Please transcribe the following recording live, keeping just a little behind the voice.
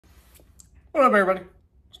What up, everybody?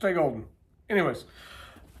 Stay golden. Anyways,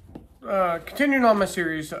 continuing on my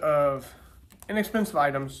series of inexpensive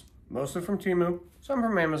items, mostly from Temu, some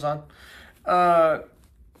from Amazon, that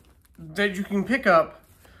you can pick up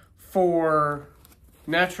for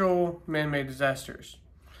natural man-made disasters.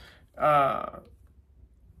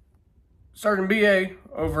 Sergeant BA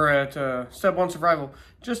over at Step 1 Survival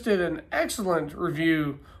just did an excellent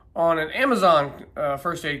review on an Amazon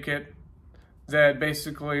first aid kit that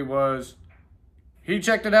basically was, he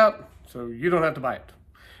checked it out, so you don't have to buy it.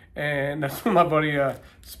 And that's what my buddy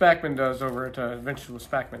Spackman does over at Adventures with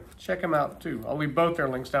Spackman. Check him out too. I'll leave both their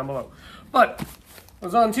links down below. But I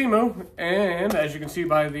was on Temu, and as you can see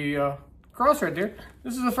by the cross right there,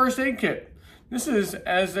 this is a first aid kit. This is,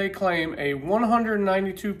 as they claim, a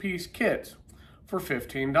 192-piece kit for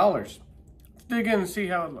 $15. Let's dig in and see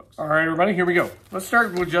how it looks. All right, everybody, here we go. Let's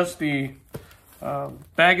start with just the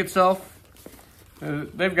bag itself.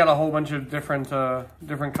 They've got a whole bunch of different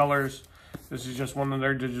colors. This is just one of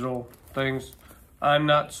their digital things. I'm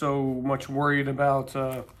not so much worried about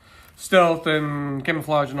stealth and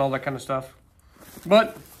camouflage and all that kind of stuff.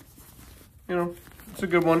 But, you know, it's a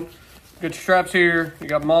good one. Get your straps here. You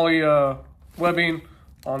got MOLLE webbing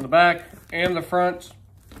on the back and the front.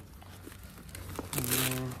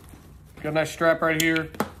 Got a nice strap right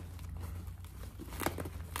here.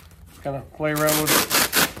 Just kind of play around with it.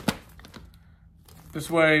 This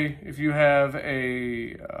way, if you have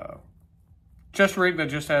a chest rig that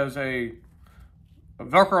just has a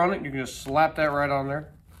Velcro on it, you can just slap that right on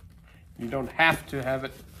there. You don't have to have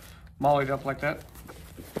it mollied up like that.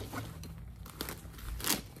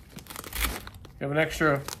 You have an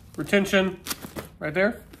extra retention right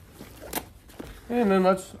there. And then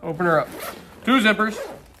let's open her up. 2 zippers.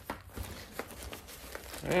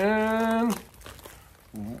 And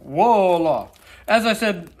voila. As I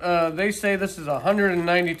said, they say this is a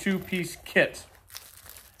 192-piece kit.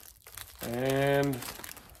 And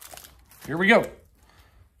here we go.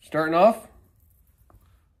 Starting off,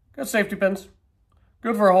 got safety pins.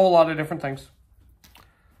 Good for a whole lot of different things.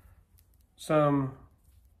 Some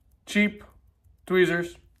cheap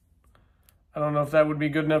tweezers. I don't know if that would be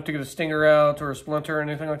good enough to get a stinger out or a splinter or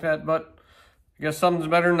anything like that, but I guess something's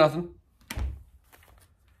better than nothing.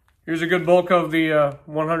 Here's a good bulk of the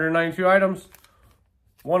 192 items.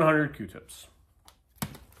 100 Q-tips.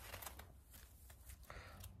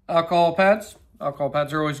 Alcohol pads. Alcohol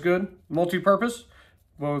pads are always good. Multi-purpose,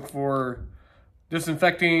 both for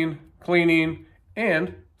disinfecting, cleaning,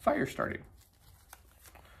 and fire starting.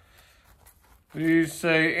 These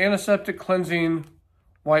say antiseptic cleansing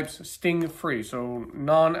wipes sting-free, so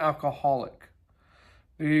non-alcoholic.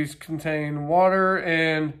 These contain water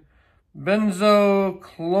and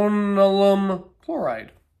benzoclonalum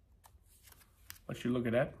chloride. Let you look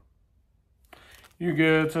at that. You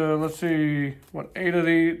get, let's see, what, 8 of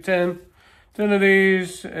the 10 of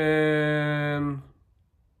these, and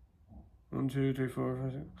 1, 2, 3, 4,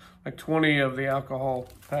 5, 6, like 20 of the alcohol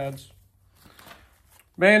pads.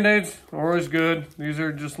 Band-aids are always good. These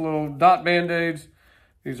are just little dot band-aids.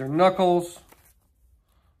 These are knuckles,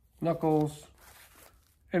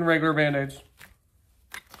 and regular band-aids.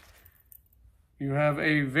 You have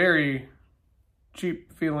a very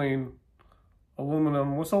cheap feeling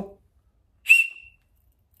aluminum whistle.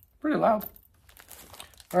 Pretty loud.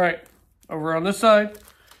 All right, over on this side,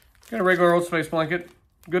 got a regular old space blanket.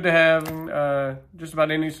 Good to have in just about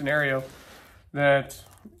any scenario that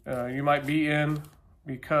you might be in,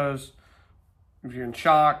 because if you're in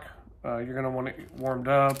shock, you're gonna want it warmed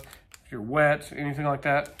up. If you're wet, anything like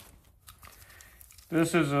that.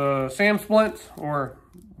 This is a Sam splint, or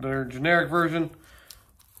their generic version,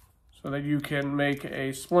 so that you can make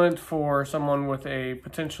a splint for someone with a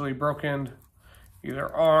potentially broken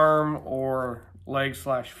either arm or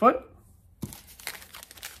leg/foot.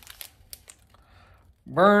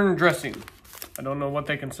 Burn dressing. I don't know what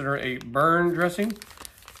they consider a burn dressing.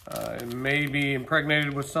 It may be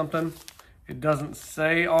impregnated with something. It doesn't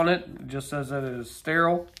say on it. It just says that it is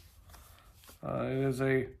sterile. It is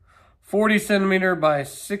a 40 centimeter by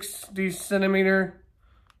 60 centimeter.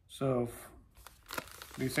 So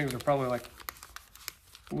these things are probably like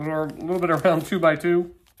a little bit around 2 by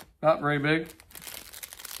 2. Not very big.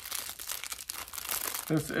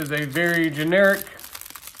 This is a very generic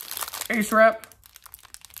ace wrap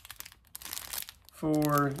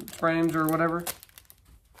for frames or whatever.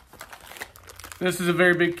 This is a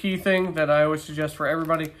very big key thing that I always suggest for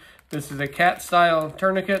everybody. This is a cat style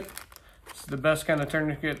tourniquet. This is the best kind of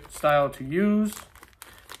tourniquet style to use.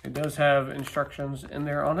 It does have instructions in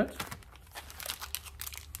there on it.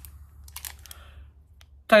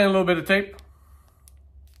 Tiny little bit of tape.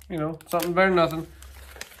 You know, something better than nothing.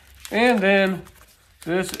 And then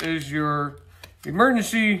this is your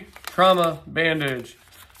emergency trauma bandage.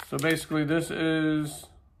 So basically this is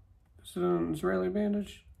an Israeli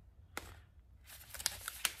bandage.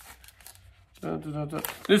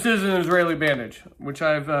 This is an Israeli bandage, which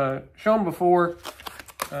I've shown before.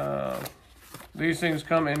 These things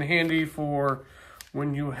come in handy for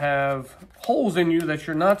when you have holes in you that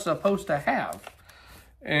you're not supposed to have.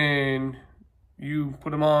 And you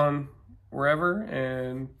put them on wherever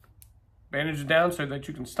and bandage it down so that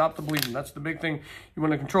you can stop the bleeding. That's the big thing. You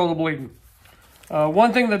want to control the bleeding.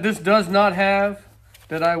 One thing that this does not have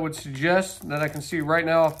that I would suggest that I can see right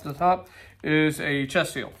now off the top is a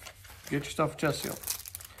chest seal. Get yourself a chest seal.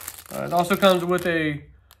 It also comes with a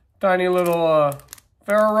tiny little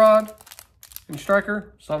ferro rod and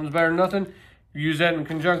striker. Something's better than nothing. You use that in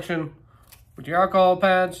conjunction with your alcohol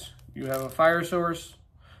pads. You have a fire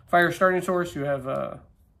starting source. You have a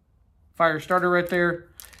fire starter right there.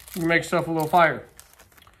 You can make stuff a little fire.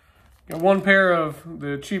 Got one pair of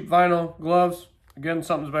the cheap vinyl gloves. Again,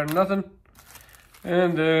 something's better than nothing.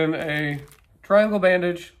 And then a triangle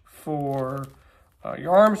bandage for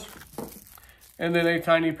your arms. And then a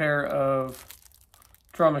tiny pair of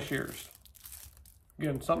trauma shears.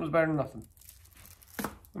 Again, something's better than nothing.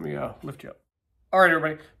 Let me lift you up. All right,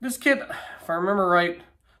 everybody. This kit, if I remember right,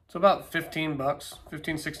 it's about 15 bucks,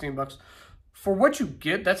 15, 16 bucks. For what you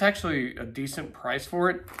get, that's actually a decent price for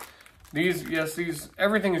it.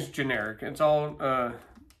 Everything is generic. It's all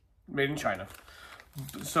made in China.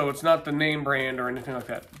 So it's not the name brand or anything like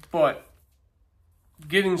that. But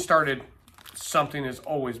getting started, something is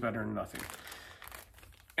always better than nothing.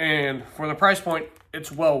 And for the price point,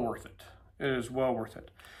 it's well worth it. It is well worth it.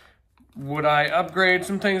 Would I upgrade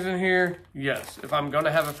some things in here? Yes. If I'm going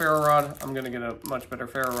to have a ferro rod, I'm going to get a much better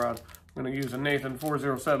ferro rod. I'm going to use a Nathan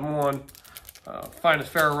 4071. Finest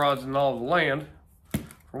ferro rods in all of the land.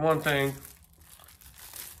 For one thing,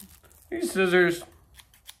 these scissors,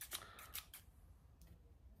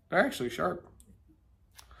 they're actually sharp.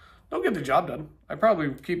 They'll get the job done. I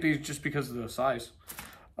probably keep these just because of the size.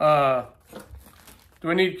 Do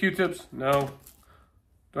I need Q-tips? No.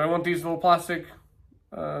 Do I want these little plastic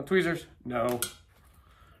tweezers? No.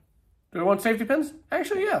 Do I want safety pins?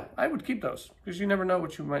 Actually, yeah, I would keep those because you never know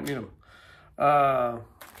what you might need them.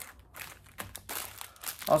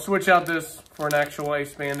 I'll switch out this for an actual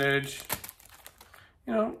ace bandage.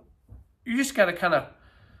 You know, you just got to kind of,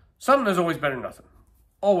 something is always better than nothing.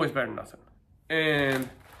 Always better than nothing. And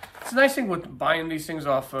it's a nice thing with buying these things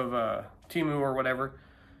off of Temu or whatever.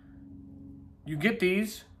 You get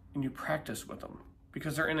these and you practice with them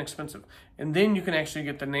because they're inexpensive. And then you can actually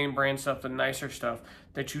get the name brand stuff, the nicer stuff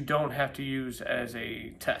that you don't have to use as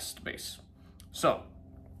a test base. So,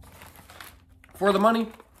 for the money,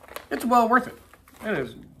 it's well worth it. It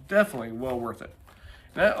is definitely well worth it.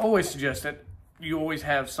 And I always suggest that you always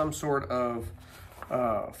have some sort of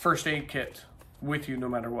first aid kit with you no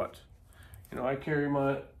matter what. You know, I carry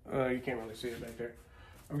my, you can't really see it back there.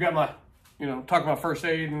 I've got my, you know, talking about first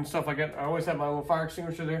aid and stuff like that. I always have my little fire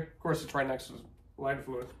extinguisher there. Of course, it's right next to the lighter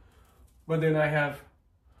fluid. But then I have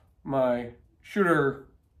my shooter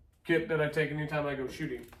kit that I take anytime I go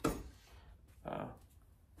shooting.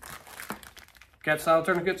 Cat style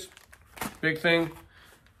tourniquets, big thing.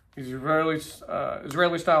 These are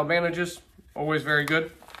Israeli style bandages, always very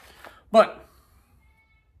good. But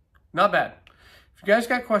not bad. If you guys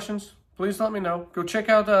got questions, please let me know. Go check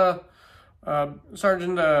out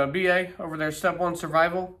Sergeant BA over there, Step 1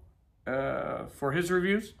 Survival, for his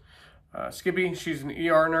reviews. Skippy, she's an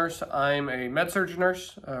ER nurse. I'm a med-surg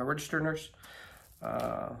nurse, registered nurse.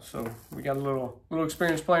 So we got a little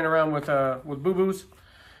experience playing around with boo-boos.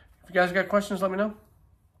 If you guys got questions, let me know.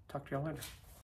 Talk to y'all later.